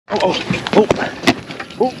Hey,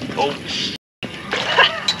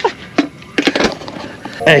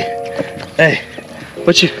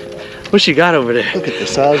 what you got over there? Look at the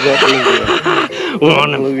size of that bluegill.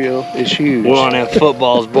 That bluegill is huge. We're on them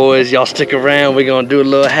footballs, boys. Y'all stick around. We're gonna do a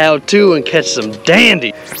little how-to and catch some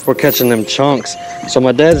dandy. We're catching them chunks. So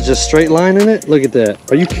my dad's just straight lining it. Look at that.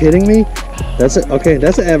 Are you kidding me? That's it. Okay,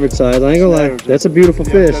 that's an average size. I ain't gonna lie. That's a beautiful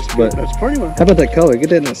fish. But that's pretty one. How about that color? Get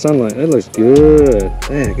that in that sunlight. That looks good.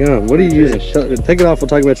 Dang, what are you using? Take it off. We'll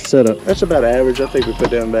talk about your setup. That's about average. I think we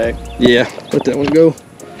put that back. Yeah, let that one go.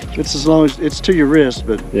 It's as long as it's to your wrist,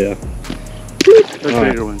 but yeah. Those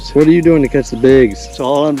bigger ones. What are you doing to catch the bigs? So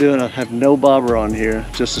all I'm doing, I have no bobber on here,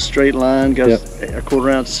 just a straight line. Got a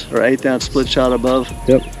 1/4 ounce or 1/8 ounce split shot above.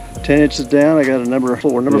 Yep. 10 inches down, I got a number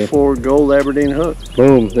 4 gold Aberdeen hook.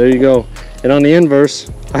 Boom, there you go. And on the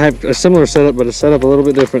inverse, I have a similar setup, but a setup a little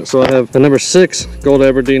bit different. So I have a number 6 gold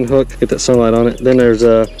Aberdeen hook. Get that sunlight on it. Then there's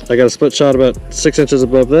I got a split shot about 6 inches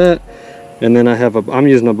above that. And then I'm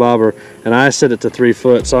using a bobber, and I set it to 3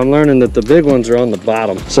 foot. So I'm learning that the big ones are on the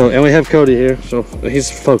bottom. So, and we have Cody here, so he's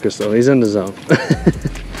focused though. He's in the zone.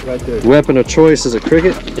 Right there. Weapon of choice is a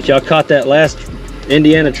cricket. If y'all caught that last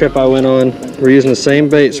Indiana trip I went on, we're using the same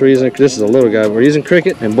bait. So this is a little guy. We're using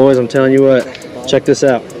cricket, and boys, I'm telling you what, check this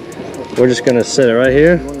out. We're just gonna set it right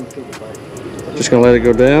here. Just gonna let it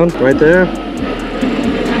go down right there.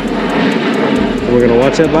 And we're gonna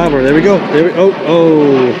watch that bobber. There we go.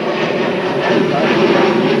 Oh.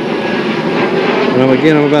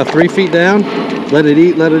 And I'm about 3 feet down. Let it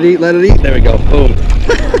eat, let it eat, let it eat. There we go, boom.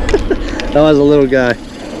 That was a little guy.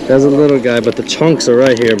 That was a little guy, but the chunks are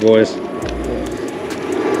right here, boys.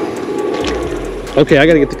 Okay, I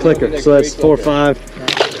gotta get the clicker. So that's 4 or 5.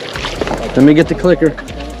 Let me get the clicker.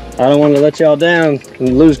 I don't want to let y'all down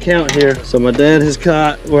and lose count here. So my dad has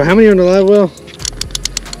caught, well, how many are in the live well?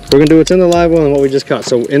 We're gonna do what's in the live well and what we just caught.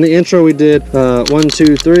 So in the intro we did 1,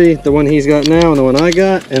 2, 3, the one he's got now and the one I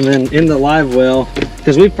got, and then in the live well,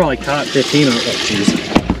 because we've probably caught 15 on it. Oh, geez.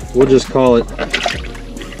 We'll just call it,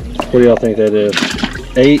 what do y'all think that is?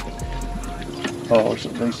 8? Oh,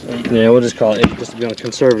 something. Yeah, we'll just call it 8, just to be on the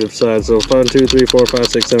conservative side. So 1, 2, 3, 4, 5,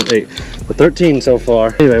 6, 7, 8. But 13 so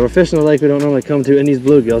far. Anyway, we're fishing a lake we don't normally come to in these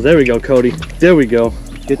bluegills. There we go, Cody. There we go.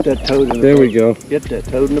 Get that toad in the boat. There we go. Get that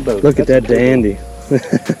toad in the boat. Look at that dandy.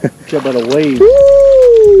 How about a wave?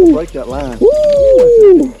 Woo! Break that line.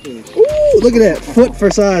 Woo! Ooh, look at that, foot for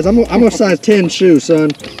size. I'm a size 10 shoe,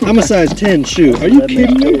 son. I'm a size 10 shoe. Are you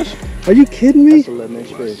kidding me? Are you kidding me? That's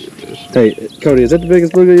 11-inch fish. Hey, Cody, is that the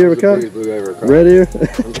biggest bluegill you ever caught? Biggest bluegill I ever caught. Red ear?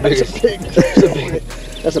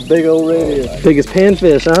 That's a big old red ear. Biggest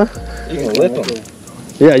panfish, huh? You can lip them.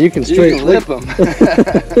 Yeah, you can straight lip them.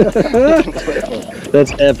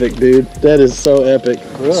 That's epic, dude. That is so epic.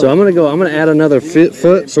 Really? So I'm gonna add another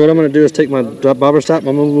foot. So what I'm gonna do is take my bobber stop,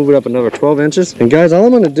 I'm gonna move it up another 12 inches. And guys, all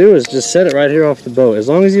I'm gonna do is just set it right here off the boat. As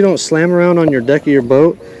long as you don't slam around on your deck of your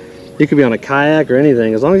boat, you could be on a kayak or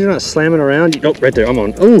anything. As long as you're not slamming around, oh, right there, I'm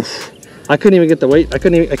on. Oof! I couldn't even get the weight.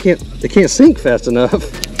 It can't sink fast enough.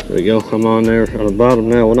 There we go. I'm on there on the bottom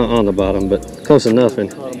now. Well, not on the bottom, but close enough.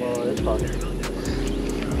 And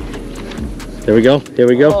there we go. Here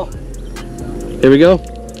we go. Here we go.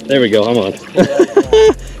 There we go. I'm on.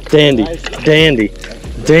 Dandy, dandy,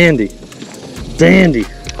 dandy, dandy,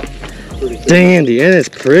 dandy, and it's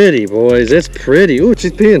pretty, boys. It's pretty. Ooh,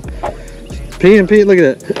 she's peeing. Peeing. Look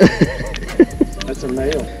at that. That's a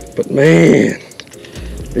male. But man,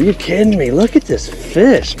 are you kidding me? Look at this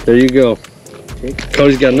fish. There you go.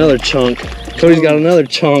 Cody's got another chunk. Cody's got another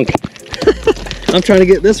chunk. I'm trying to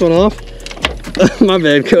get this one off. My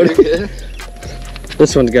bad, Cody.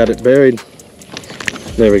 This one's got it buried.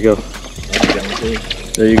 There we go.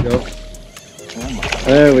 There you go.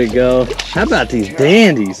 There we go. How about these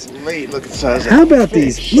dandies? Look at the size of How about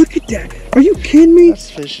these? Look at that. Are you kidding me? This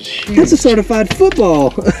fish is huge. That's a certified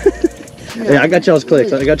football. Yeah, I got y'all's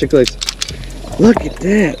clicks. I got your clicks. Look at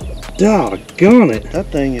that. Doggone it. That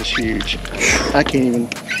thing is huge. I can't even.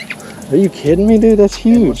 Are you kidding me, dude? That's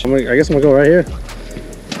huge. I guess I'm gonna go right here.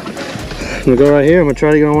 I'm gonna go right here. I'm gonna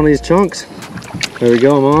try to get on one of these chunks. There we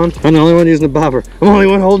go, I'm on. I'm the only one using the bobber. I'm the only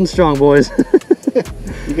one holding strong, boys.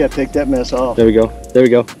 You gotta take that mess off. There we go. There we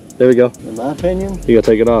go. There we go. In my opinion, You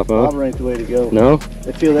gotta take it off, huh? bobber ain't the way to go. No?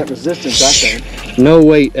 They feel that resistance, I think. No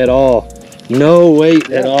weight at all. No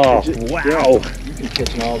weight at all. Wow. You can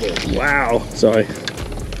catch all the Wow. Sorry.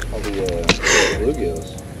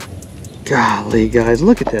 bluegills. Golly, guys,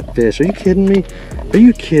 look at that fish. Are you kidding me? Are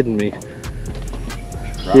you kidding me?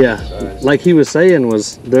 Yeah, like he was saying,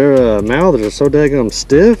 was their mouths are so daggum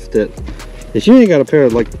stiff that if you ain't got a pair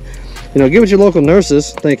of, like, you know, get with your local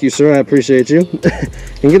nurses. Thank you, sir. I appreciate you.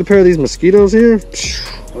 And get a pair of these mosquitoes here.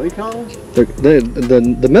 Well, What do you call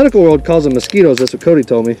them? The medical world calls them mosquitoes. That's what Cody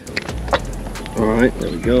told me. All right, there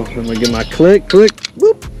we go. I'm gonna get my click,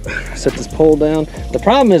 whoop. Set this pole down. The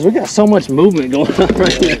problem is we got so much movement going on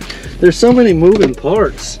right here. There's so many moving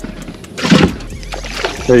parts.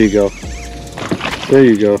 There you go. There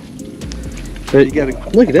you go. There, You gotta,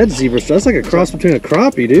 look at that zebra. That's like a cross between a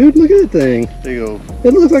crappie, dude. Look at that thing. there you go.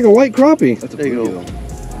 It looks like a white crappie. That's a There you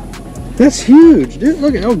bluegill. That's huge, dude.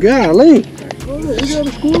 Look at, oh golly.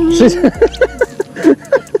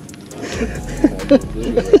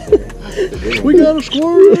 We got a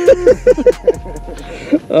squirrel.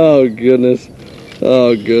 Oh goodness.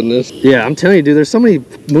 Oh goodness. Yeah, I'm telling you, dude, there's so many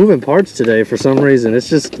moving parts today for some reason. It's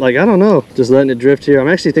just like, I don't know, just letting it drift here. I'm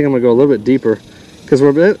actually thinking I'm gonna go a little bit deeper because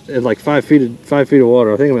we're at like 5 feet of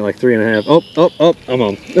water. I think I'm at like 3.5. Oh, I'm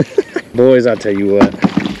on. Boys, I tell you what.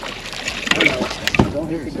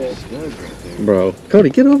 Bro, Cody,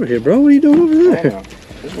 get over here, bro. What are you doing over there?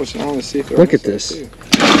 Just want to see if Look at this.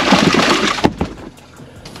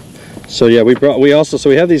 So yeah, we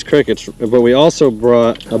have these crickets, but we also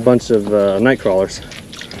brought a bunch of night crawlers.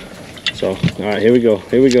 So, all right, here we go.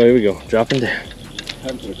 Dropping down.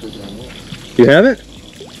 You have it?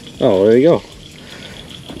 Oh, there you go.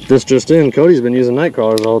 This just in, Cody's been using night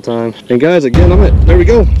crawlers the whole time. And guys, again, there we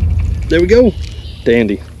go.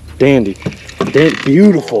 Dandy.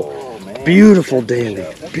 Beautiful. Beautiful dandy.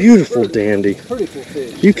 Beautiful dandy.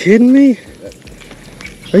 You kidding me?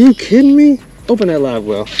 Are you kidding me? Open that live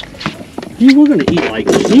well. We're gonna eat like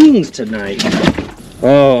kings tonight.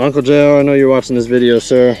 Oh, Uncle Joe, I know you're watching this video,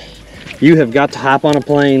 sir. You have got to hop on a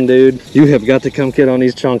plane, dude. You have got to come kid on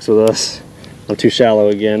these chunks with us. I'm too shallow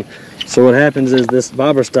again. So what happens is this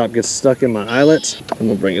bobber stop gets stuck in my eyelets. I'm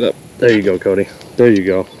gonna bring it up. There you go, Cody. There you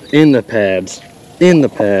go. In the pads.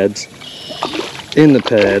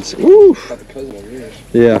 Woo!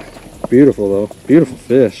 Yeah. Beautiful though. Beautiful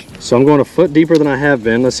fish. So I'm going a foot deeper than I have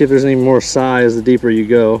been. Let's see if there's any more size the deeper you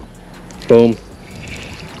go. Boom.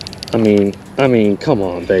 I mean, come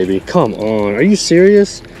on, baby. Come on. Are you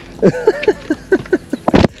serious?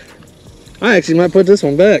 I actually might put this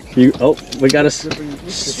one back. We got us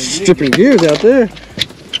stripping gears out there.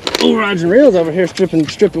 Oh, rods and reels over here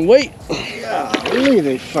stripping weight. Yeah, really,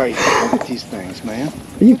 they fight. Look at these things, man.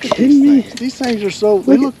 Are you kidding me? These things are so,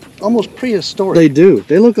 they look almost prehistoric. They do.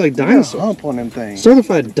 They look like dinosaurs. Hump on them things.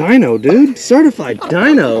 Certified dino, dude. Certified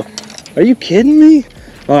dino. Are you kidding me?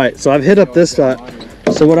 All right, so I've hit up this spot.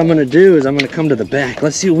 So what I'm gonna do is I'm gonna come to the back.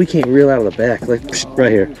 Let's see what we can't reel out of the back. Like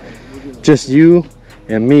right here. Just you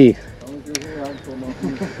and me.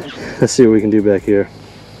 Let's see what we can do back here.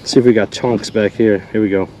 See if we got chunks back here. Here we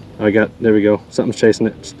go. There we go. Something's chasing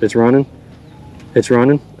it. It's running.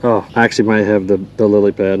 Oh, I actually might have the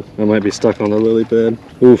lily pad. I might be stuck on the lily pad.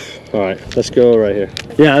 Oof. All right, let's go right here.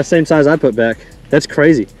 Yeah, the same size I put back. That's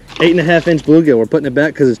crazy. 8.5-inch bluegill. We're putting it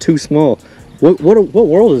back because it's too small. What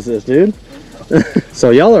world is this, dude?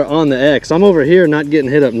 So y'all are on the X. I'm over here not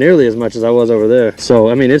getting hit up nearly as much as I was over there. So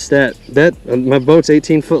I mean, it's my boat's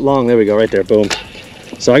 18 foot long. There we go, right there, boom.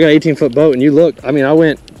 So I got an 18-foot boat, and you look. I mean, I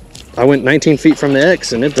went 19 feet from the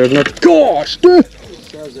X, and there's nothing. Gosh, dude,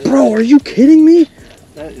 bro, are you kidding me?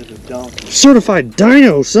 That is a donkey. Certified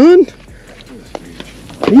dino, son.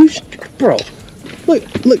 Are you, bro?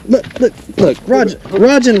 Look,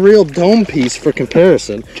 Rod and reel dome piece for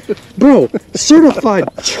comparison. Bro, certified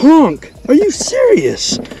chunk. Are you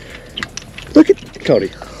serious? Look at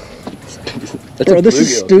Cody. Bro, this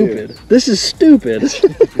is stupid. This is stupid.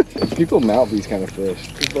 People mount these kind of fish.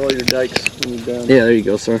 Keep all your dikes when you're done. Yeah, there you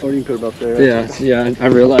go, sir. Or you can put it up there. Yeah, I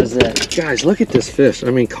realize that. Guys, look at this fish.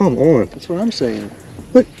 I mean, come on. That's what I'm saying.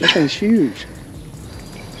 Look, That thing's huge.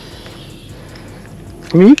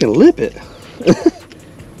 I mean, you can lip it.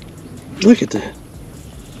 Look at that.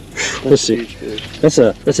 Let's see. That's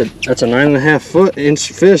a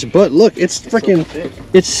 9.5-inch fish, but look, it's freaking,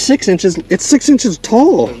 it's 6 inches. It's 6 inches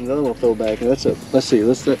tall. There's another one throw back. That's a. Let's see.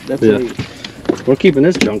 That's Yeah. We're keeping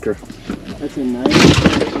this junker. That's a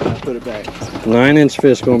 9-inch. I put it back. 9-inch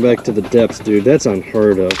fish going back to the depths, dude. That's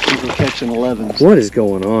unheard of. These are catching 11s. What is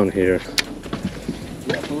going on here?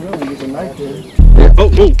 Yeah, for real. Use a knife here. Yeah.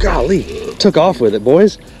 Oh, golly. Took off with it,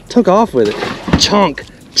 boys. Took off with it.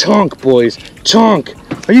 Chunk, boys. Chunk.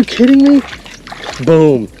 Are you kidding me?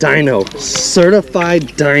 Boom. Dino.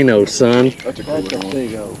 Certified dino, son. That's a cool one. There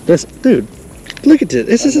you go. This, dude, look at this.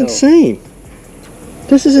 This is insane.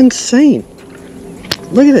 This is insane.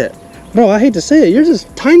 Look at that. Bro, I hate to say it. Yours is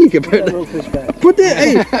tiny compared to... Put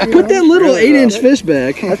that little 8-inch fish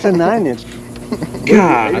back. That's a 9-inch.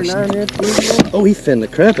 Gosh. 8 or 9-inch. Oh, he finned the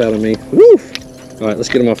crap out of me. Woof. All right, let's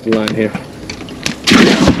get him off the line here.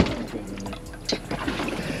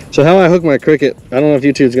 So how I hook my cricket, I don't know if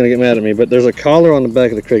YouTube's gonna get mad at me, but there's a collar on the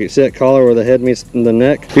back of the cricket. See that collar where the head meets the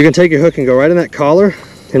neck? You can take your hook and go right in that collar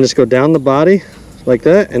and just go down the body like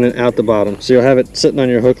that and then out the bottom. So you'll have it sitting on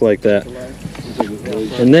your hook like that.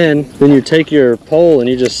 And then you take your pole and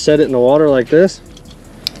you just set it in the water like this.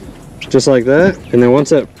 Just like that. And then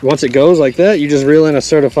once it goes like that, you just reel in a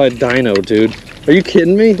certified dino, dude. Are you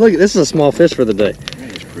kidding me? Look, this is a small fish for the day.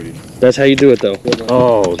 It's pretty. That's how you do it though.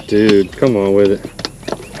 Oh, dude, come on with it.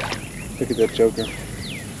 Look at that choker.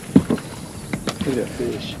 Look at that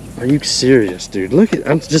fish. Are you serious, dude? Look at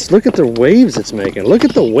just look at the waves it's making. Look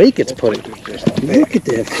at the wake it's putting. Look at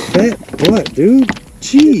that fat butt, dude.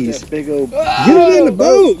 Jeez. That big old. Get it in the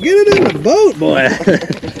boat. Get it in the boat, boy.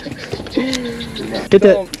 Get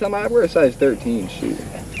that. Tell me, I wear a size 13 shoe.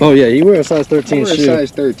 Oh yeah, you wear a size 13 I wear shoe. a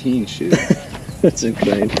size 13 shoe. That's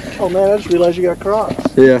insane. Oh man, I just realized you got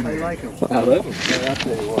Crocs. Yeah. I like them. I love them. Man, I'll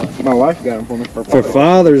tell you what. My wife got them for me for For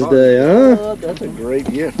Father's Day, huh? That's a great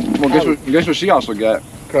gift. Well, guess what she also got?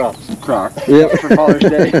 Crocs. Crocs. Yep. For Father's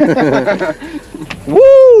Day.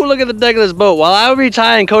 Woo! Look at the deck of this boat. While I retie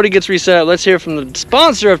and Cody gets reset up, let's hear from the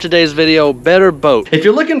sponsor of today's video, Better Boat. If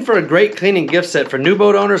you're looking for a great cleaning gift set for new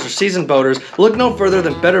boat owners or seasoned boaters, look no further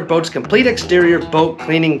than Better Boat's complete exterior boat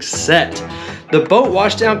cleaning set. The boat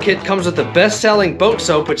washdown kit comes with the best-selling boat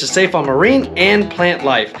soap, which is safe on marine and plant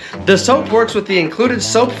life. The soap works with the included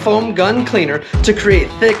soap foam gun cleaner to create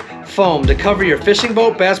thick foam to cover your fishing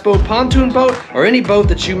boat, bass boat, pontoon boat, or any boat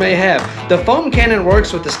that you may have. The foam cannon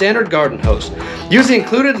works with the standard garden hose. Use the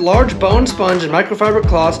included large bone sponge and microfiber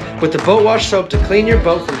cloths with the boat wash soap to clean your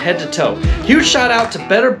boat from head to toe. Huge shout out to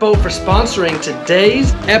Better Boat for sponsoring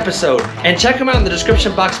today's episode, and check them out in the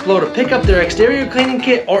description box below to pick up their exterior cleaning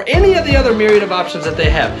kit or any of the other myriad of options that they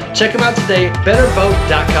have. Check them out today,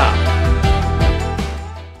 betterboat.com.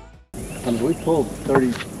 We pulled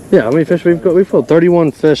 30. Yeah, how many fish we've got? We've pulled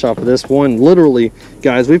 31 fish off of this one. Literally,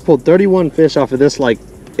 guys, we've pulled 31 fish off of this like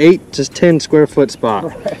 8 to 10 square foot spot.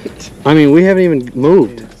 Right. I mean, we haven't even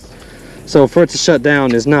moved. So for it to shut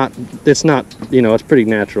down is not, it's not, you know, it's pretty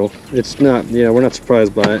natural. It's not, you know, we're not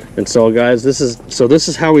surprised by it. And so guys, this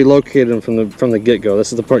is how we located them from the get-go.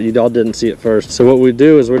 This is the part you all didn't see at first. So what we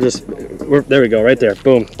do is there we go, right there,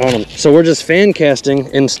 boom, on them. So we're just fan casting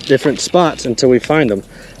in different spots until we find them.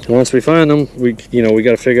 And once we find them, we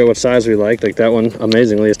got to figure out what size we like. Like that one,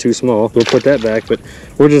 amazingly, is too small. We'll put that back, but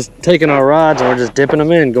we're just taking our rods and we're just dipping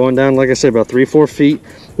them in, going down, like I said, about 3-4 feet,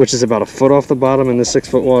 which is about a foot off the bottom in the 6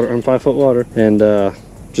 foot water and 5 foot water, and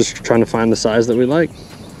just trying to find the size that we like.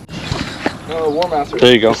 Oh, Warmaster.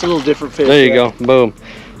 There you go. It's a little different fish. There you go. Boom.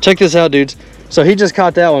 Check this out, dudes. So he just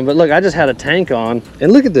caught that one, but look, I just had a tank on,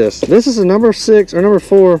 and look at this. This is a number 6 or number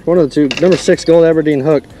 4, one of the two, number 6 gold Aberdeen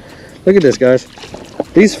hook. Look at this, guys.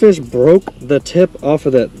 These fish broke the tip off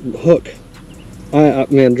of that hook.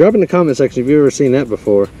 Man, drop in the comment section if you've ever seen that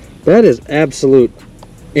before. That is absolute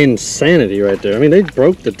insanity right there. I mean, they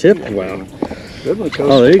broke the tip. Wow. Good one,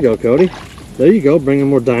 Cody. Oh, there you go, Cody. There you go, bringing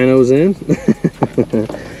more dinos in.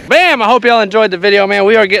 Bam! I hope y'all enjoyed the video, man.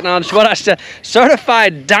 We are getting on what I said,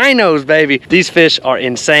 certified dinos, baby. These fish are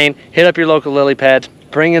insane. Hit up your local lily pads.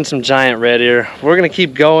 Bring in some giant red ear. We're gonna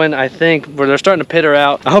keep going. I think they're starting to pitter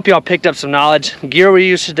out. I hope y'all picked up some knowledge. Gear we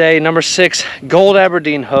used today, number 6 gold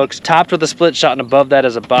Aberdeen hooks, topped with a split shot, and above that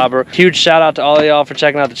is a bobber. Huge shout out to all of y'all for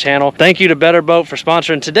checking out the channel. Thank you to Better Boat for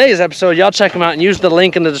sponsoring today's episode. Y'all check them out and use the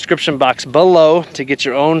link in the description box below to get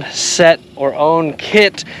your own set or own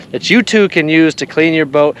kit that you too can use to clean your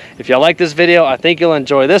boat. If y'all like this video, I think you'll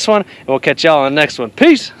enjoy this one, and we'll catch y'all on the next one.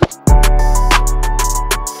 Peace.